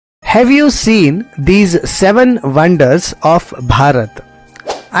Have you seen these 7 wonders of Bharat?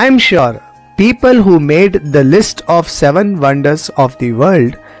 I am sure people who made the list of 7 wonders of the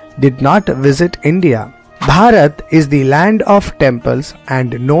world did not visit India. Bharat is the land of temples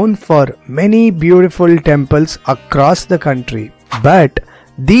and known for many beautiful temples across the country. But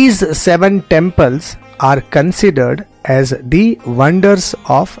these 7 temples are considered as the wonders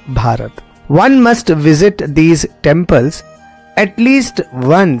of Bharat. One must visit these temples at least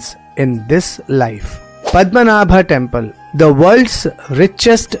once in this life. Padmanabha Temple, the world's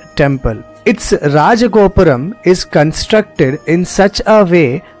richest temple. Its Rajagopuram is constructed in such a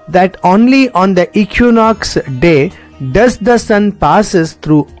way that only on the equinox day does the sun passes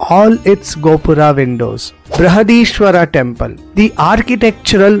through all its Gopura windows. Brihadishwara Temple, the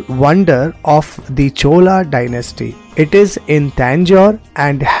architectural wonder of the Chola dynasty. It is in Tanjore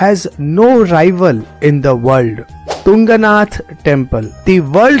and has no rival in the world. Tunganath Temple, the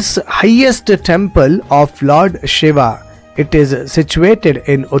world's highest temple of Lord Shiva. It is situated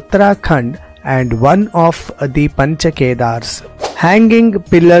in Uttarakhand and one of the Panchakedars. Hanging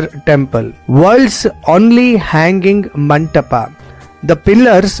Pillar Temple, world's only hanging mandapa. The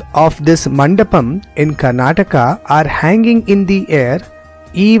pillars of this mandapam in Karnataka are hanging in the air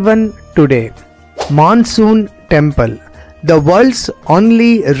even today. Monsoon Temple, the world's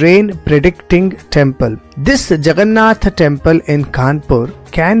only rain predicting temple. This Jagannath temple in Kanpur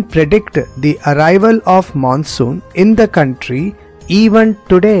can predict the arrival of monsoon in the country even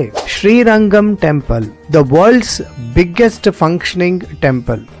today. Sri Rangam Temple, the world's biggest functioning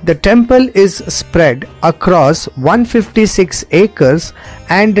temple. The temple is spread across 156 acres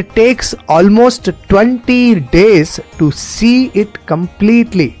and takes almost 20 days to see it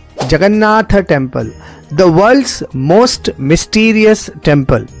completely. Jagannath Temple, the world's most mysterious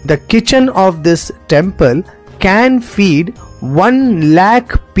temple. The kitchen of this temple can feed 1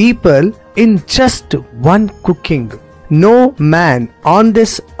 lakh people in just one cooking. No man on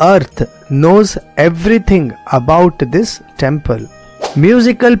this earth knows everything about this temple.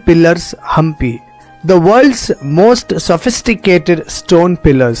 Musical Pillars Hampi, the world's most sophisticated stone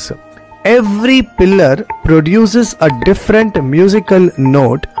pillars. Every pillar produces a different musical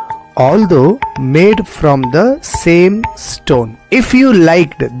note, although made from the same stone. If you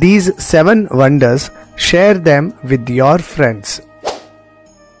liked these 7 wonders, share them with your friends.